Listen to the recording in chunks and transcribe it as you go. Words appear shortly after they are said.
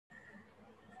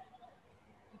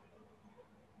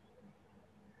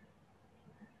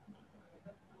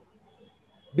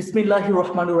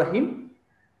Bismillahirrahmanirrahim.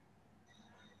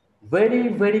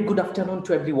 Very good afternoon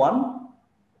to everyone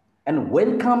and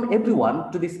welcome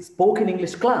everyone to this spoken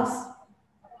English class.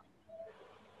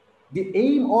 The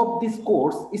aim of this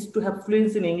course is to have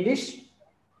fluency in English.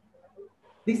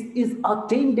 This is a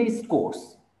 10 days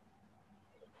course.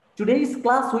 Today's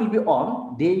class will be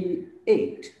on day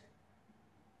 8.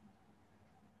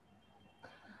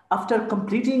 After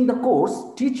completing the course,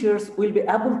 teachers will be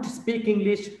able to speak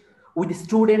English with the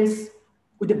students,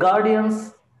 with the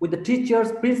guardians, with the teachers,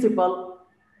 principal,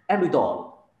 and with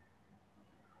all.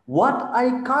 What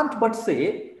I can't but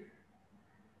say,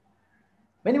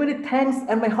 many thanks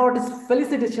and my heartiest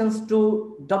felicitations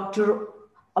to Dr.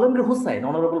 Alamgir Hussain,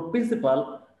 Honorable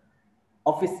Principal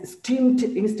of his esteemed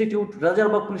institute,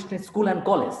 Rajarbag Police School and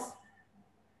College.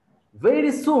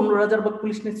 Very soon, Rajarbag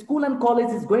Police School and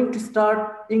College is going to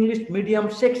start English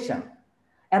medium section.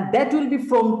 And that will be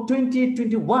from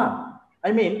 2021.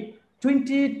 I mean,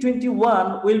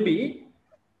 2021 will be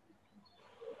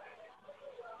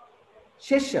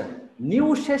session,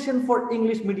 new session for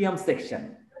English medium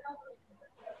section.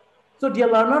 So dear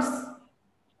learners,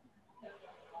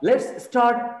 let's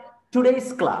start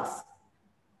today's class.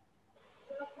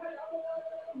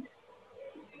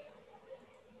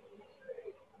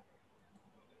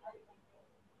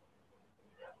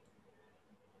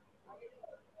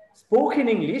 Spoken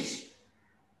English,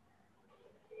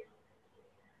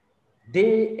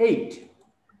 Day 8,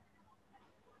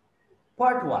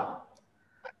 Part 1,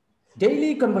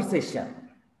 Daily Conversation.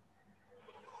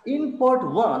 In Part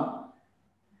 1,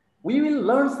 we will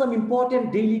learn some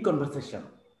important daily conversation.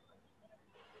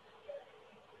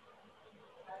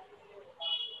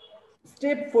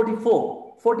 Step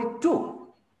 42.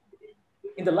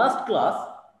 In the last class,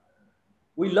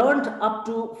 we learned up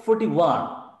to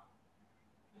 41.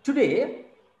 Today,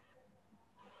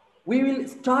 we will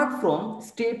start from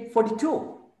step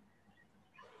 42.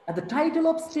 And the title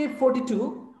of step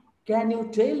 42, can you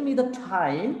tell me the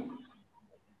time?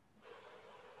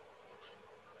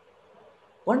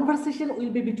 Conversation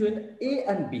will be between A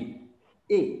and B.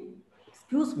 A,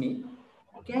 excuse me,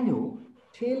 can you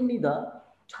tell me the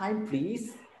time,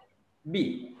 please?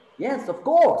 B, yes, of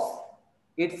course.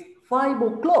 It's 5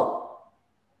 o'clock.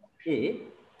 A,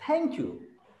 thank you.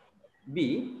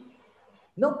 B,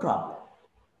 no problem.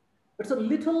 It's a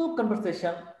little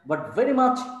conversation, but very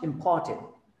much important.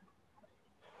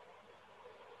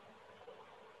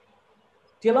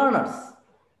 Dear learners,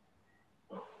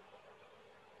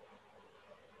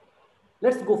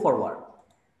 let's go forward.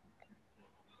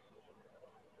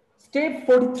 Step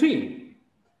 43.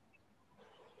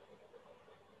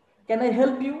 Can I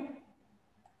help you?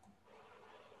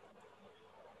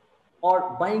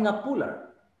 Or buying a puller?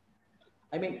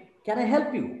 I mean, can I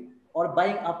help you? Or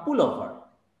buying a pullover?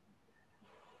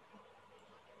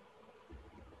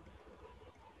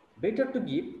 Better to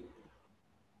give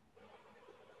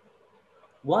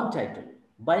one title,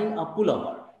 buying a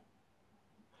pullover.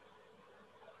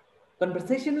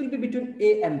 Conversation will be between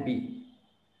A and B.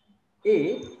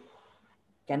 A,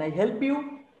 can I help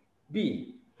you?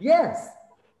 B, yes,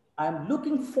 I'm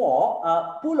looking for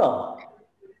a pullover.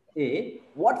 A,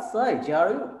 what size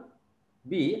are you?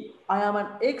 B, I am an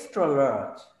extra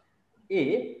large.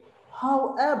 A,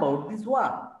 how about this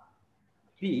one?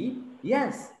 B,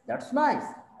 yes, that's nice.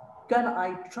 Can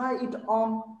I try it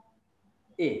on?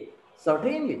 A,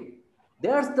 certainly.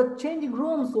 There's the changing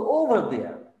rooms over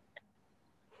there.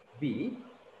 B,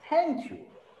 thank you.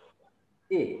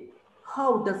 A,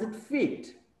 how does it fit?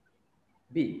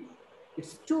 B,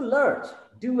 it's too large.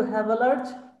 Do you have a large?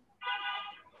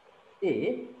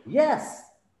 A, yes,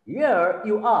 here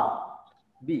you are.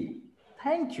 B,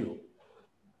 thank you.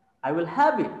 I will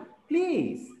have it,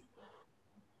 please.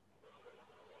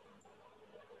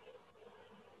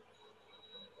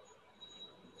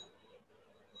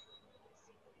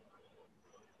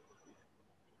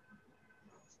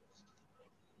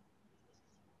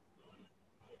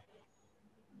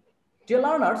 Dear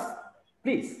learners,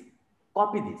 please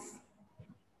copy this.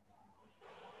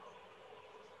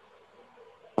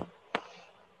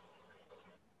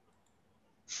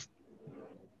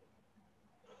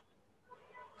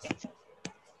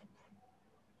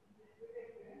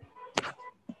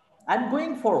 I'm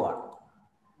going forward.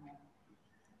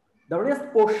 The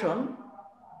rest portion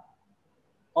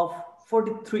of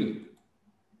 43.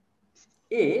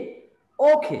 A,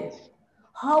 okay.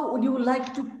 How would you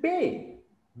like to pay?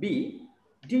 B,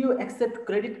 do you accept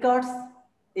credit cards?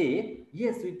 A,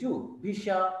 yes, we do.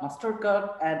 Visa,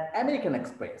 MasterCard, and American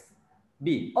Express.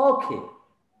 B, okay.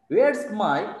 Where's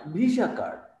my Visa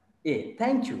card? A,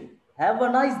 thank you. Have a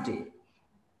nice day.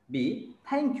 B,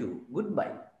 thank you.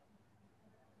 Goodbye.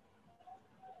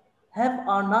 Have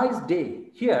a nice day.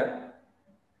 Here,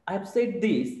 I have said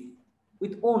this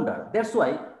with wonder. That's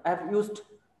why I have used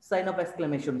sign of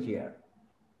exclamation here.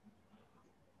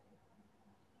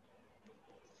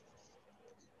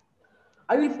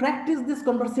 I will practice this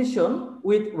conversation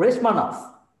with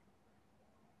Reshmanas.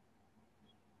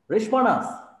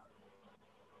 Reshmanas.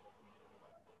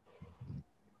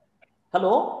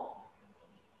 Hello?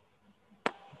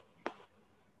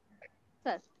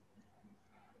 Sir.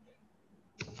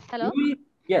 Hello?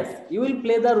 Yes, you will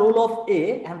play the role of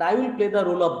A and I will play the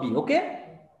role of B,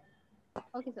 okay?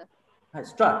 Okay, sir.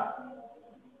 Start.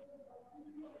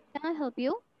 Can I help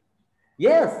you?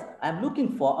 Yes, I'm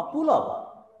looking for a pullover.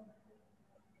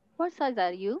 What size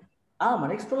are you? I'm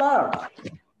an extra large.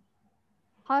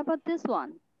 How about this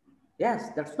one?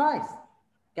 Yes, that's nice.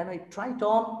 Can I try it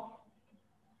on?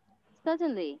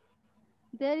 Certainly.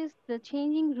 There is the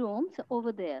changing rooms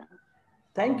over there.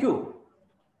 Thank you.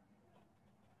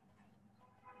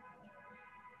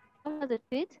 How does it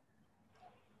fit?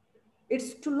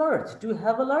 It's too large. Do you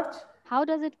have a large? How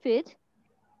does it fit?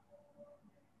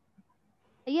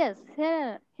 Yes,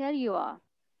 here you are.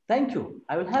 Thank you.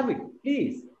 I will have it,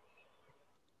 please.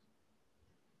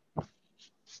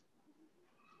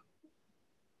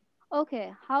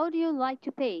 Okay, how do you like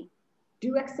to pay? Do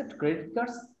you accept credit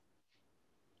cards?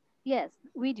 Yes,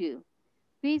 we do.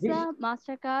 Visa,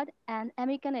 MasterCard, and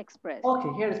American Express. Okay,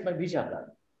 here is my Visa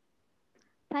card.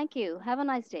 Thank you. Have a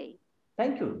nice day.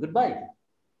 Thank you. Goodbye.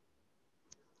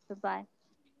 Goodbye.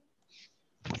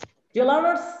 Dear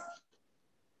learners,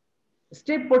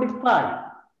 step 45.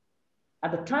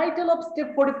 And the title of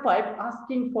step 45,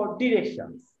 asking for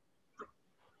directions.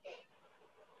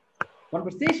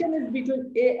 Conversation is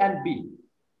between A and B.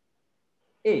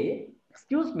 A,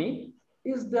 excuse me,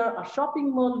 is there a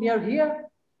shopping mall near here?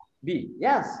 B,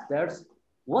 yes, there's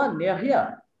one near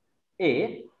here.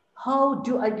 A, how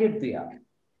do I get there?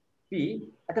 B,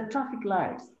 at the traffic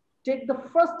lights. Take the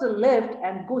first left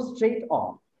and go straight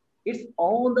on. It's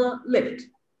on the left.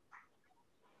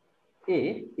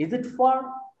 A, is it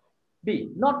far?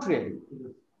 B, not really.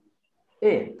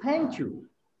 A, thank you.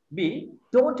 B,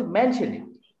 don't mention it.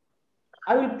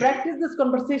 I will practice this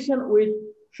conversation with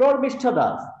Mr.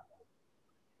 Das.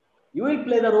 You will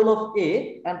play the role of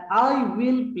A and I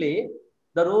will play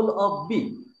the role of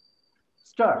B.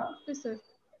 Start. Yes, sir.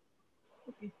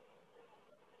 Okay.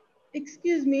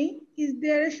 Excuse me, is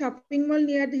there a shopping mall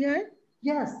near here?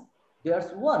 Yes,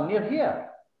 there's one near here.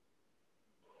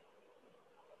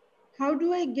 How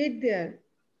do I get there?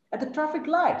 At the traffic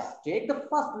lights, take the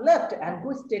first left and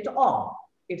go straight on.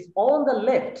 It's on the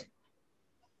left.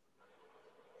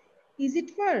 Is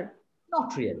it far?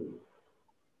 Not really.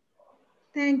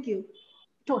 Thank you.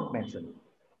 Don't mention it.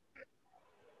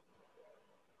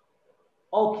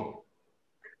 Okay.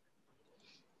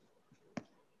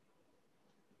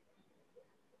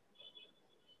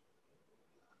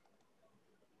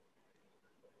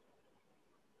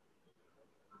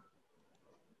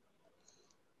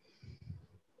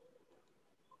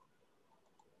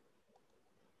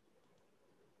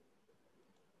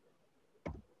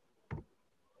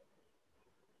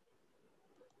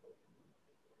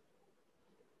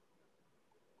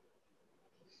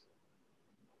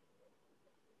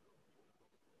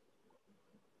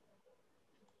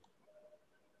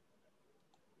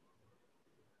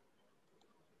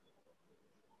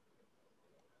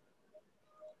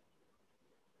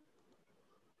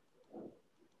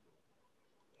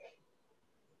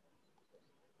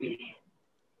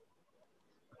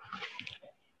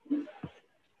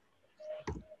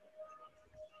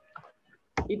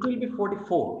 It will be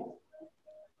 44.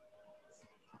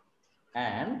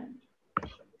 And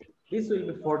this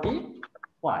will be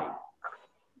 45.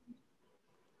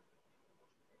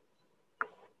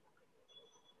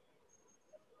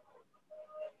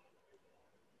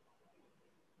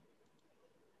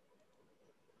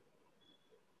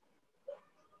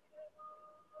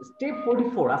 Step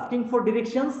 44, asking for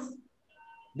directions.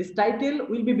 This title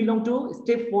will be belong to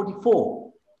step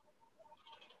 44.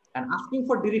 And asking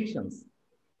for directions.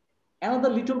 Another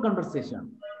little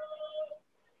conversation.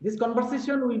 This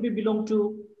conversation will be belong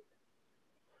to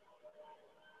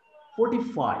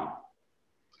 45.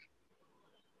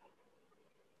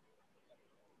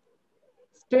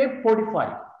 Step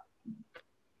 45.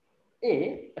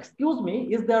 A, excuse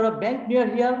me, is there a bank near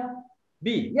here?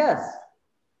 B, yes,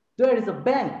 there is a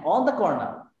bank on the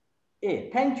corner.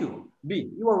 A, thank you.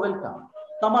 B, you are welcome.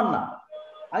 Tamanna,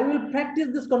 I will practice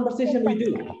this conversation with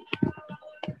you.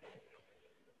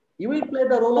 You will play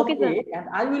the role of A and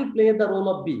I will play the role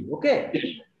of B.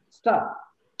 Okay? Start.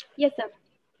 Yes, sir.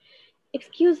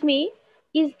 Excuse me,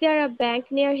 is there a bank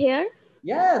near here?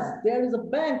 Yes, there is a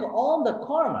bank on the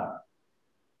corner.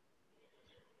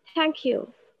 Thank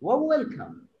you. You're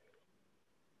welcome.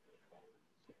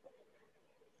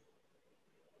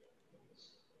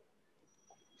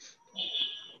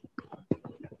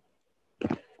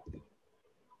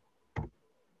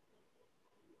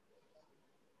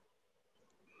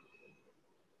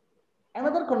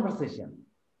 Another conversation.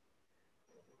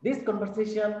 This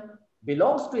conversation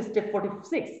belongs to step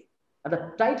 46. And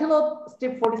the title of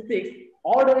step 46,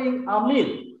 ordering a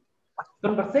meal.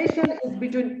 Conversation is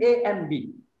between A and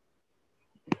B.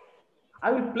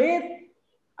 I will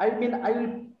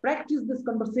practice this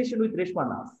conversation with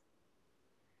Reshmanas.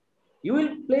 You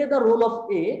will play the role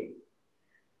of A.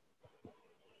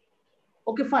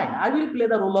 Okay, fine. I will play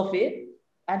the role of A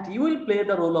and you will play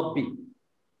the role of B.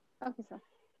 Okay, sir.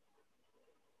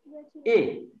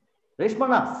 A.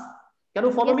 Reshmanas, can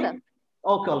you follow me? Sir.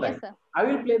 Okay, all right. Yes, sir. I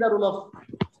will play the role of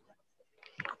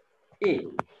A.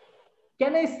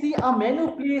 Can I see a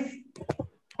menu, please?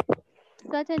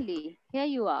 Certainly. Here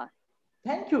you are.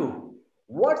 Thank you.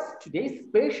 What's today's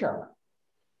special?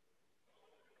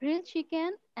 Grilled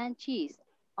chicken and cheese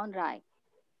on rye.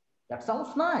 That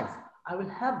sounds nice. I will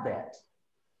have that.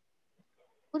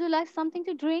 Would you like something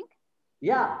to drink?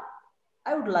 Yeah,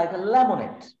 I would like a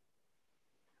lemonade.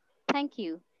 Thank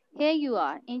you. Here you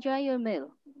are. Enjoy your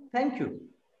meal. Thank you.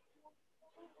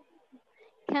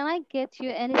 Can I get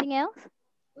you anything else?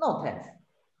 No, thanks.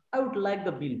 I would like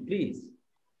the bill, please.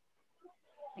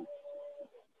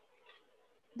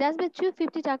 That's be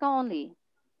 250 taka only.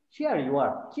 Here you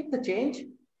are. Keep the change.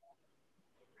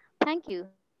 Thank you.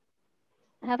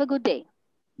 Have a good day.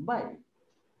 Bye.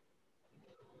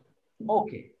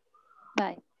 Okay.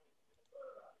 Bye.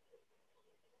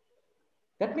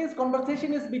 That means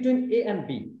conversation is between A and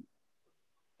B.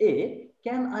 A,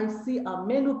 can I see a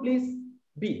menu, please?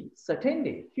 B,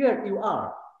 certainly. Here you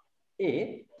are.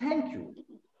 A, thank you.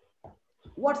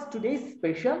 What's today's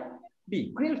special?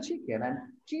 B, grilled chicken and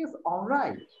cheese on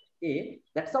rye. A,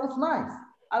 that sounds nice.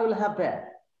 I will have that.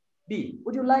 B,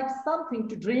 would you like something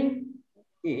to drink?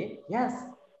 A, yes.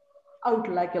 I would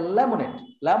like a lemonade.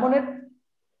 Lemonade,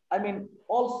 I mean,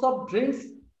 all soft drinks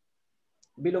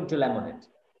belong to lemonade.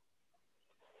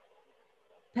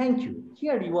 Thank you.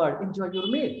 Here you are. Enjoy your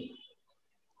meal.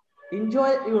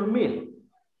 Enjoy your meal.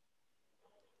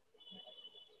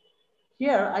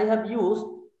 Here I have used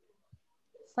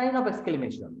sign of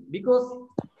exclamation because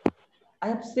I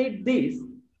have said this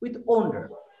with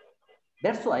wonder.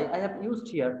 That's why I have used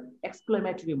here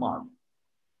exclamatory mark.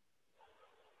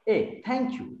 A,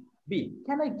 thank you. B,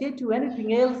 can I get you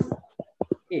anything else?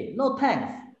 A, no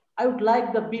thanks. I would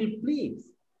like the bill, please.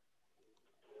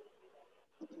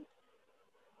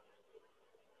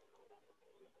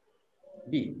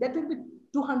 B, that will be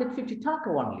 250 taka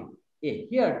only. A,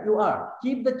 here you are.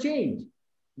 Keep the change.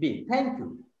 B, thank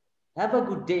you. Have a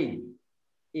good day.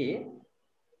 A,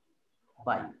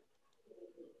 bye.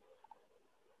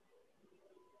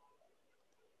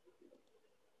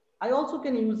 I also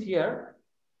can use here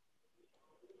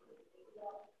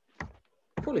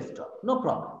full stop, no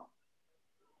problem.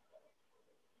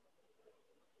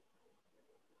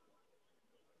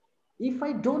 If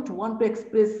I don't want to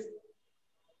express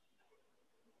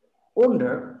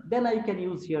wonder, then I can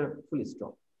use here full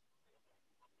stop.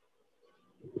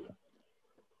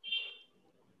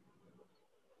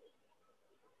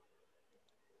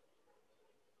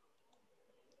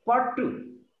 Part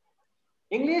 2,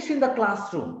 English in the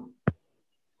classroom.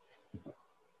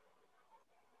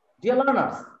 Dear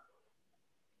learners,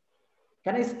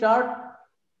 can I start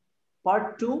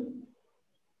part 2?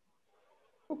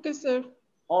 Okay, sir.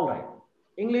 All right,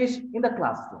 English in the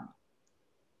classroom.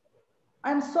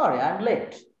 I'm sorry, I'm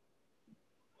late.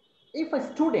 If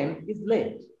a student is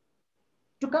late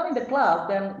to come in the class,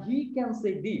 then he can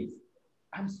say this: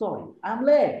 I'm sorry, I'm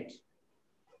late.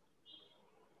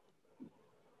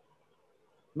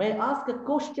 May I ask a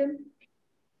question?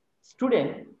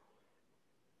 Student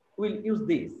will use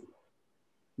this.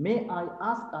 May I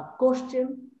ask a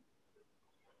question?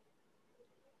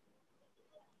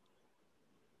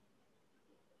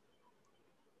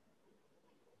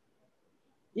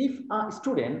 If a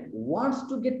student wants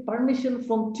to get permission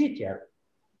from teacher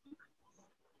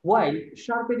while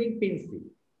sharpening pencil,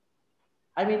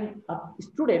 I mean, a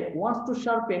student wants to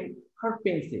sharpen her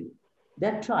pencil,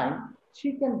 that time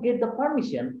she can get the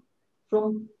permission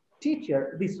from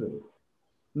teacher this way.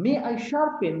 May I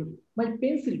sharpen my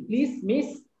pencil, please,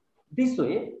 miss? This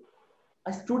way,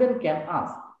 a student can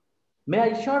ask, may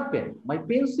I sharpen my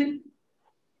pencil?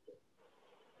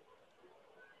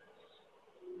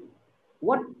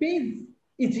 What page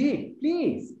is it,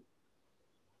 please?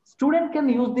 Student can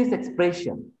use this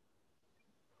expression.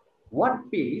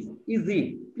 What page is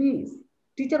it? Please.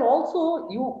 Teacher also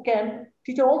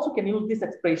can use this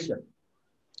expression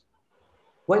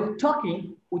while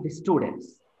talking with the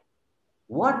students.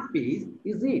 What page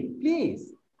is it?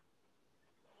 Please.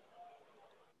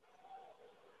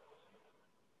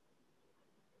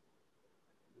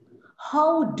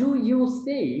 How do you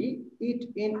say it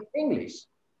in English?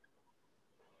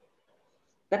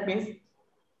 That means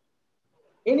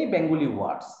any Bengali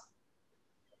words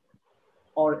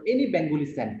or any Bengali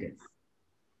sentence.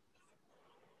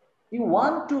 You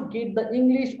want to get the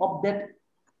English of that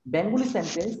Bengali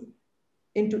sentence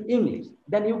into English,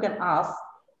 then you can ask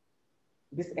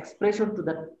this expression to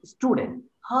the student.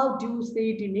 How do you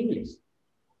say it in English?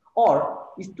 Or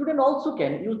the student also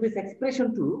can use this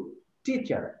expression to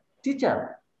teacher.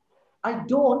 Teacher, I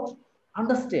don't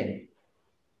understand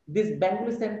this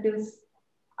Bengali sentence.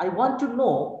 I want to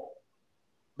know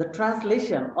the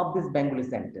translation of this Bengali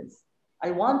sentence.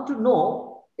 I want to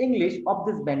know English of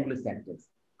this Bengali sentence.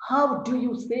 How do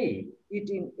you say it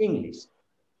in English?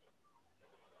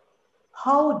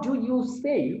 How do you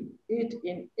say it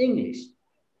in English?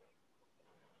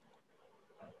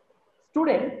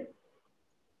 Student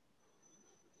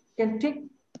can take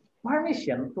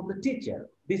permission from the teacher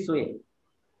this way.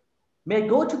 May I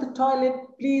go to the toilet,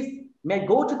 please? May I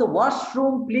go to the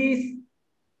washroom, please?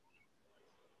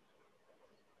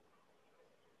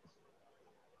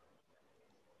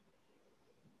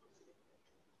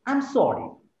 I'm sorry,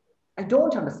 I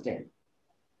don't understand.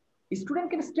 A student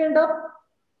can stand up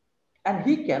and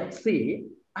he can say,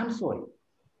 I'm sorry,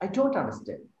 I don't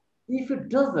understand. If he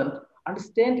doesn't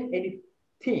understand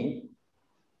anything,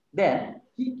 then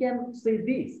he can say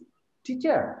this,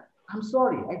 teacher, I'm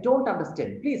sorry, I don't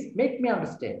understand. Please make me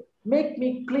understand, make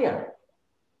me clear.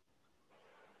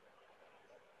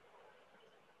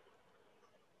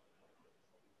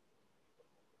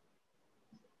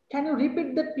 Can you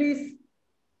repeat that, please?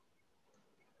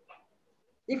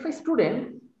 If a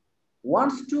student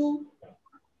wants to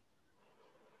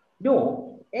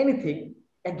know anything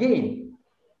again,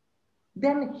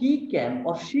 then he can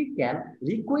or she can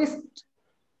request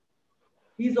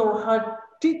his or her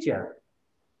teacher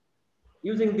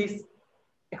using this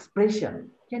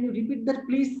expression. Can you repeat that,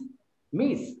 please?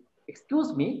 Miss,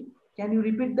 excuse me, can you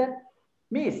repeat that?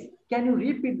 Miss, can you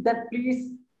repeat that,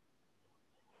 please?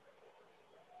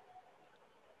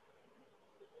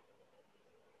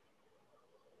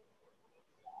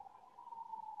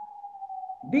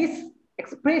 This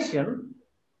expression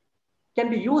can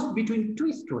be used between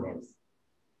two students.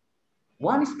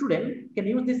 One student can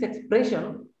use this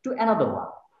expression to another one.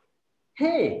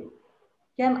 Hey,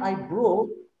 can I borrow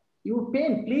your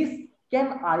pen, please?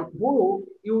 Can I borrow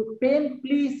your pen,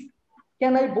 please?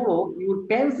 Can I borrow your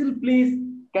pencil, please?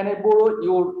 Can I borrow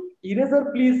your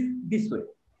eraser, please? This way.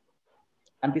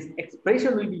 And this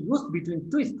expression will be used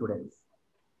between two students.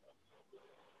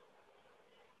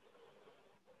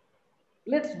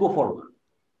 Let's go forward.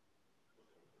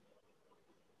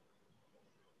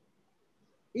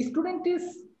 A student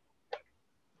is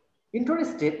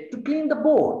interested to clean the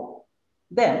board.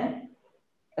 Then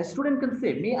a student can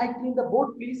say, may I clean the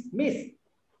board, please? Miss,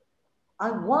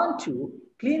 I want to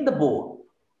clean the board.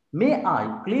 May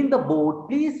I clean the board,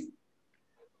 please?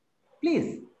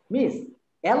 Please, miss,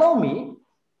 allow me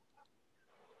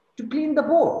to clean the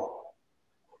board.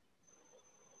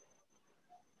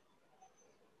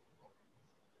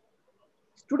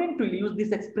 Student will use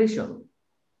this expression.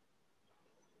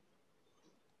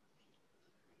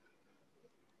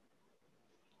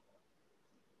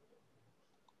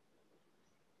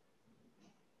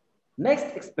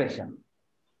 Next expression.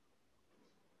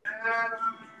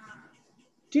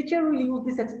 Teacher will use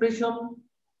this expression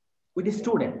with the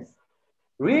students.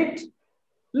 Read,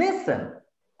 listen,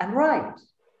 and write.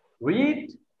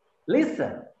 Read,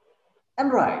 listen,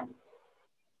 and write.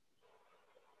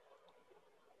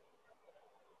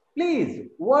 Please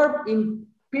work in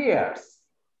pairs.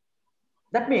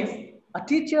 That means a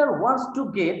teacher wants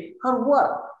to get her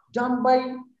work done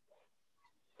by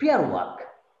pair work.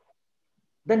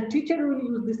 Then teacher will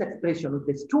use this expression with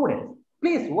the students.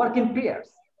 Please work in pairs.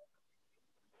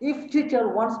 If teacher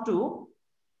wants to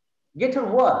get her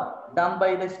work done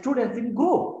by the students in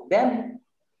group, then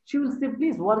she will say,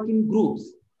 please work in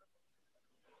groups.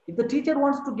 If the teacher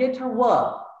wants to get her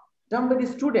work done by the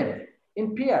students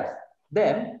in pairs,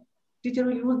 then teacher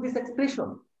will use this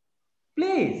expression.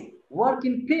 Please work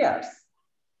in pairs.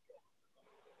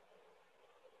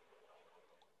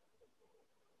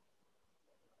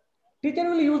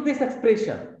 Teacher will use this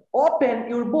expression. Open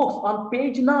your books on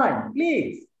page 9,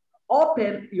 please.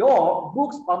 Open your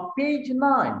books on page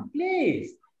 9,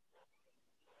 please.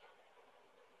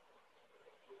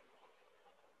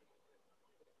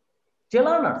 Dear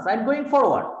learners, I'm going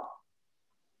forward.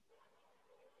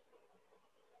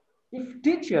 If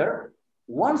teacher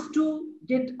wants to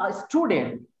get a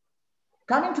student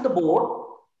coming to the board,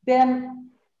 then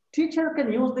teacher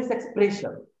can use this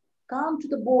expression. Come to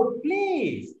the board,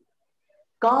 please.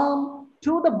 Come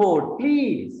to the board,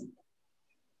 please.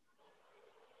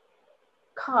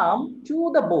 Come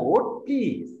to the board,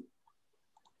 please.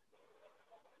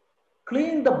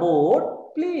 Clean the board,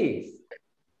 please.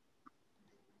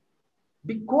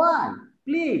 Be quiet,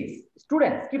 please.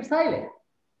 Students, keep silent.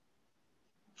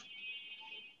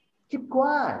 Keep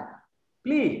quiet,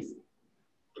 please.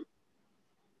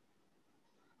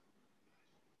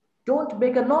 Don't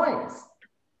make a noise.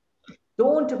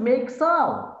 Don't make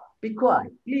sound. Be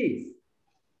quiet, please.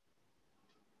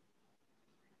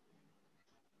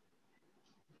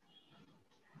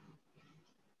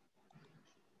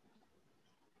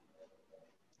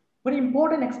 Very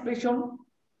important expression.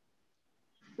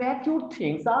 Pack your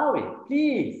things away,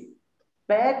 please.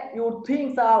 Pack your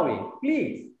things away,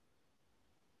 please.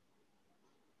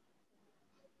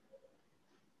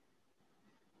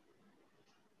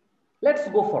 Let's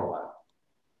go forward.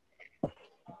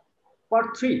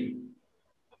 Part 3.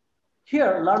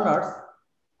 Here, learners,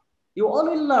 you all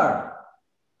will learn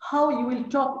how you will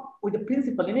talk with the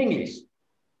principal in English.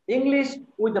 English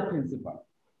with the principal.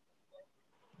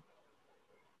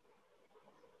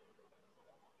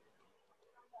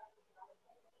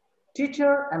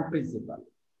 Teacher and principal.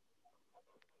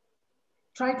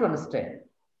 Try to understand.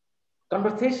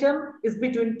 Conversation is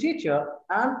between teacher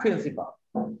and principal.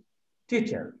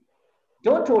 Teacher,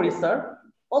 don't worry, sir.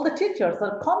 All the teachers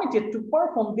are committed to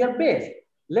perform their best.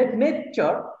 Let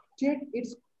nature take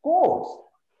its course.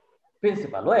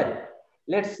 Principal, well,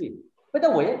 let's see. By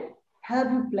the way,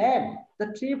 have you planned the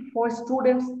trip for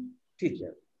students?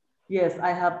 Teacher, yes,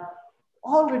 I have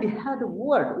already had a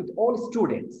word with all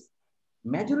students.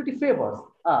 Majority favors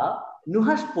a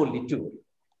Nuhashpolli tour.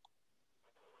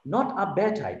 Not a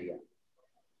bad idea.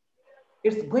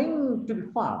 It's going to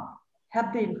be fun.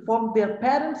 Have they informed their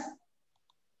parents?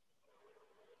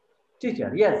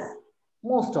 Teacher, yes,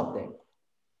 most of them.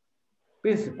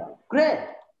 Principal, great.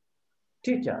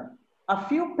 Teacher, a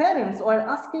few parents are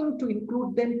asking to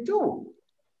include them too.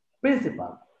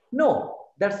 Principal, no,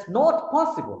 that's not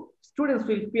possible. Students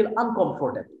will feel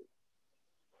uncomfortable.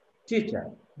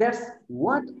 Teacher, that's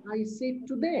what I said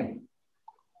to them.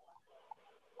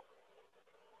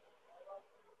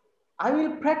 I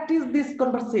will practice this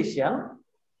conversation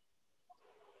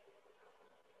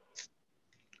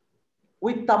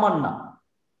with Tamanna.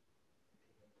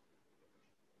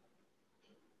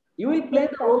 You will play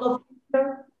the role of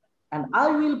teacher and I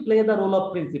will play the role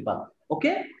of principal.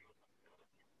 Okay?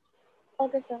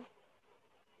 Okay, sir.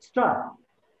 Start.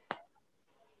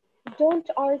 Don't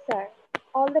worry, sir.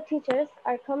 All the teachers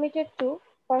are committed to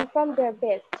perform their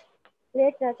best.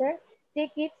 Let nature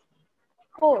take its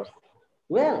course.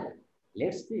 Well,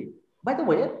 let's see. By the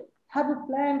way, have you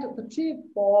planned the trip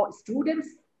for students?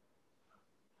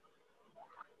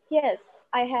 Yes,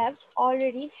 I have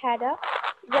already had a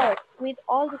word with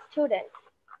all the students.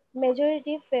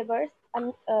 Majority favors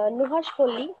a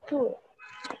Nuhashpolli tour.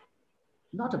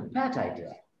 Not a bad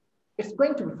idea. It's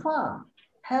going to be fun.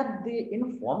 Have they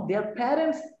informed their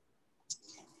parents?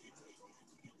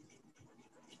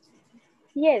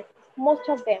 Yes, most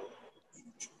of them.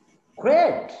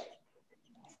 Great.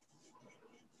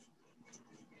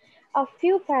 A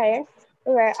few parents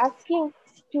were asking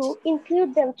to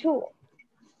include them too.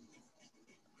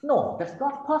 No, that's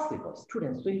not possible.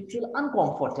 Students will feel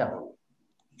uncomfortable.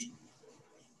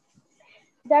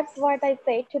 That's what I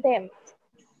say to them.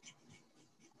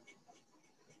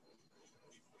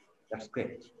 That's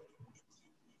great.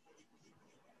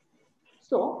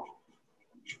 So,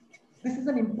 this is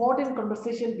an important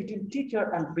conversation between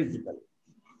teacher and principal.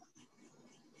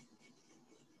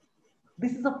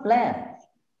 This is a plan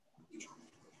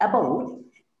about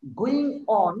going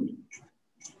on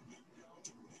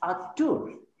a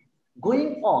tour,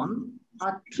 going on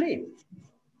a trip.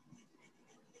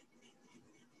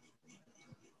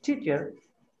 Teacher,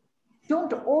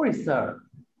 don't worry, sir.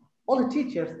 All the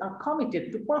teachers are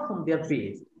committed to perform their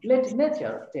best. Let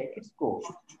nature take its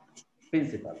course.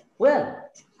 Principal, well,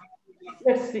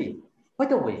 let's see. By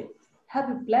the way, have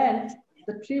you planned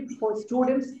the trip for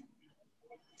students?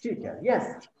 Teacher,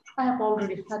 yes, I have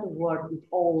already had a word with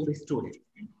all the students.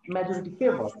 Majority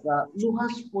favors the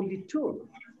Nuhashpolli tour.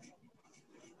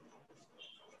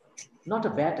 Not a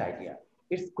bad idea.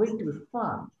 It's going to be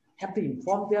fun. Have they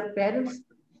informed their parents?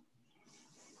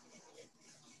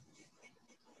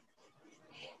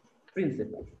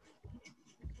 Principal.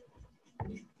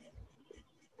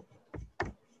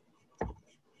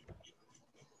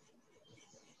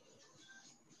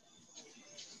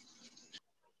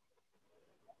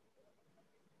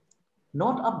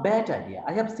 Not a bad idea.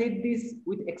 I have said this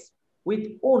with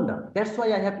honor. That's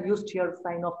why I have used here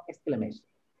sign of exclamation.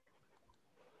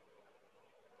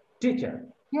 Teacher,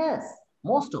 yes,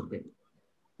 most of them.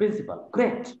 Principal,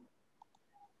 great.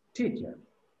 Teacher,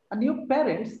 a new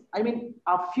parents, I mean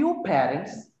a few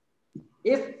parents,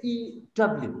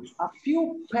 FEW, a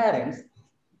few parents,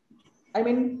 I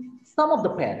mean some of the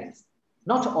parents,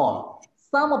 not all.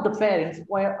 Some of the parents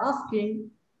were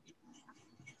asking,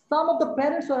 some of the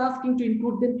parents were asking to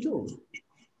include them too.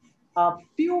 A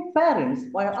few parents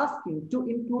were asking to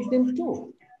include them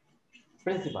too.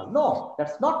 Principal, no,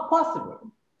 that's not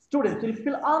possible. Students will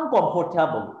feel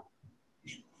uncomfortable.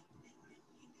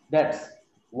 That's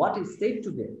what is said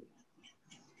to them.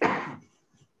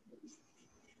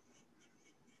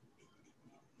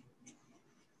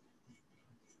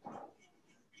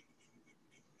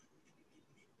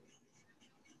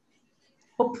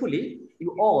 Hopefully,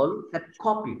 you all have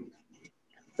copied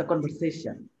the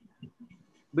conversation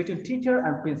between teacher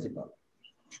and principal.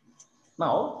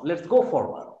 Now, let's go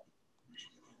forward.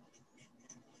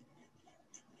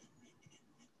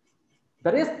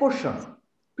 The rest portion,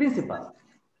 principal,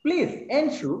 please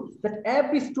ensure that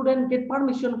every student get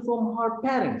permission from her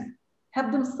parents.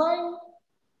 Have them sign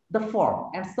the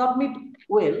form and submit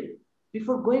well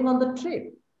before going on the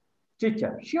trip.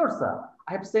 Teacher, sure sir,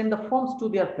 I have sent the forms to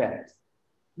their parents.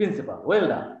 Principal, well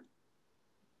done.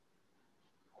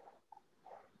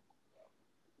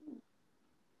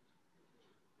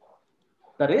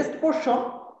 The rest portion,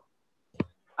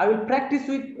 I will practice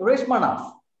with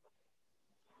Reshmanas.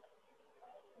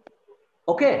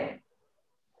 Okay.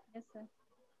 Yes, sir.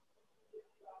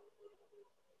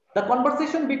 The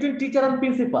conversation between teacher and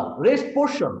principal, rest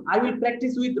portion, I will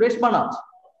practice with Reshmanas.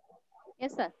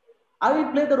 Yes, sir. I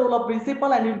will play the role of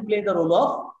principal and you will play the role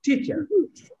of teacher.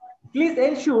 Please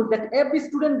ensure that every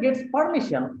student gets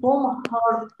permission from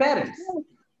her parents.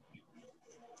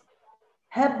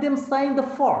 Have them sign the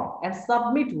form and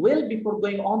submit well before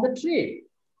going on the trip.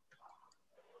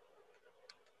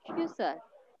 Sure, sir.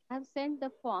 I have sent the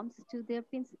forms to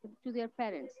their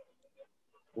parents.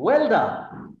 Well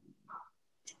done.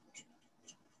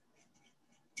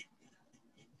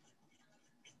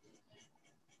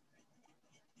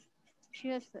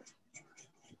 Sure, sir.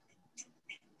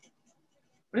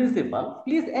 Principal,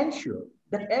 please ensure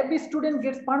that every student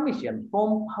gets permission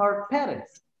from her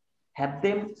parents. Have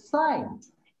them sign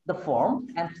the form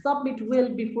and submit well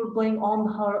before going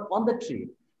on the trip.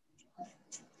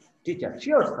 Teacher,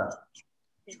 sure, sir.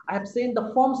 I have sent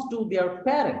the forms to their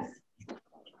parents.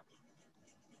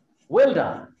 Well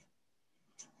done.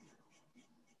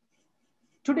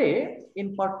 Today,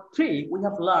 in part 3, we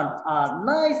have learned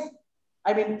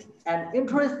an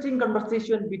interesting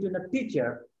conversation between a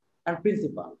teacher and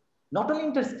principal. Not only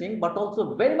interesting, but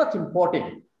also very much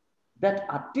important that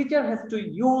a teacher has to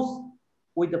use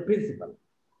with the principal.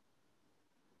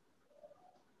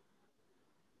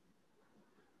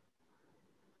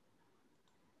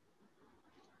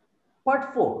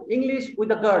 Part 4, English with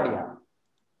the guardian.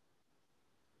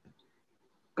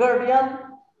 Guardian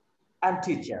and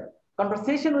teacher.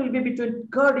 Conversation will be between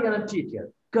guardian and teacher.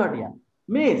 Guardian.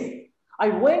 Miss, I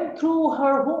went through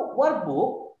her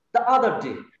workbook the other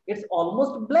day. It's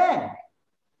almost blank.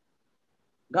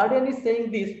 Guardian is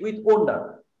saying this with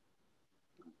wonder.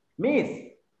 Miss,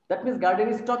 that means guardian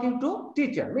is talking to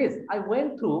teacher. Miss, I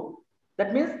went through,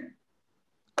 that means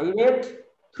I went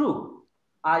through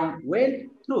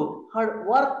her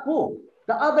workbook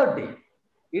the other day.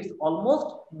 It's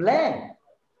almost blank.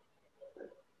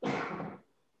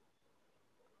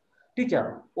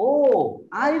 Teacher, oh,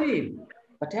 Irene,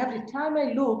 but every time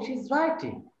I look, she's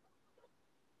writing.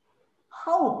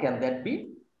 How can that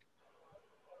be?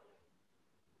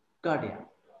 Guardian,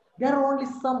 there are only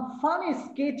some funny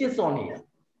sketches on here.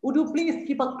 Would you please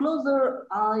keep a closer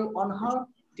eye on her?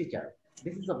 Teacher,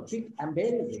 this is a bit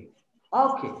embarrassing.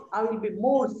 Okay, I will be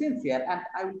more sincere and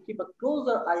I will keep a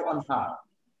closer eye on her.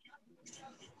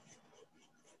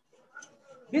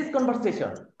 This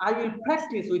conversation, I will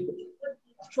practice with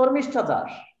Shormishta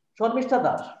Das. Shormishta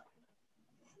Das.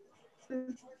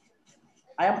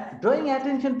 I am drawing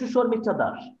attention to Shormishta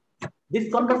Das.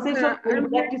 This conversation will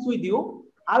practice with you.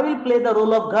 I will play the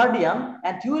role of guardian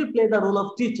and you will play the role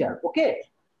of teacher. Okay?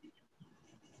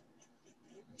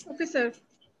 Okay, sir.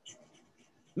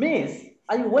 Miss,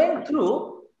 I went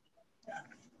through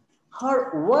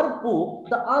her workbook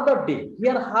the other day.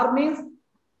 Here, her means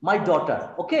my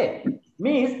daughter. Okay?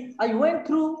 Miss, I went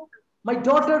through my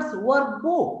daughter's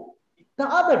workbook the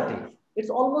other day. It's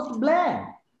almost blank.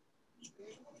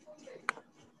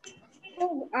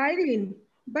 Oh, Irene,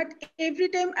 but every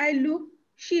time I look,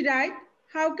 she writes.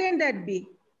 How can that be?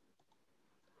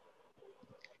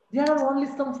 There are only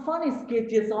some funny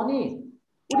sketches on it.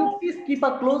 Would you please keep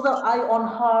a closer eye on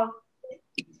her?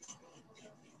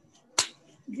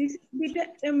 This is a bit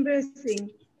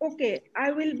embarrassing. Okay,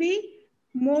 I will be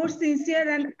more sincere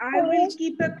and I will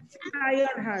keep a eye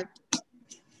on her.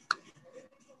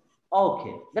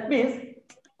 Okay, that means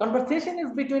conversation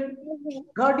is between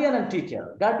guardian and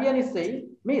teacher. Guardian is saying,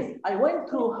 Miss, I went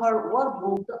through her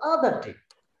workbook the other day.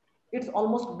 It's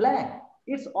almost blank.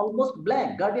 It's almost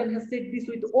blank. Guardian has said this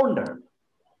with wonder.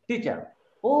 Teacher,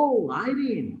 oh,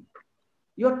 Irene,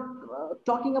 you're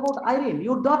talking about Irene,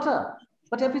 your daughter.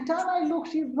 But every time I look,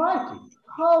 she's writing.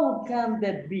 How can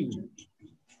that be?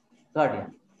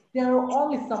 Guardian, there are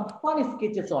only some funny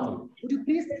sketches on it. Would you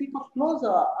please keep a closer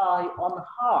eye on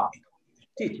her?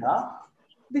 Teacher,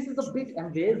 this is a bit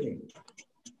embarrassing.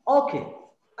 Okay,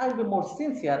 I'll be more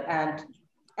sincere and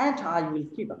I will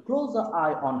keep a closer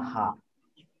eye on her.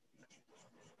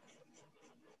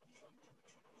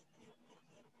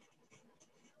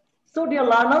 So, dear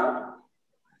learners,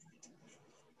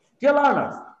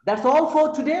 that's all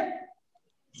for today.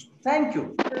 Thank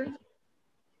you.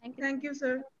 Thank you,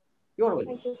 sir. You're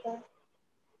welcome. Thank you, sir.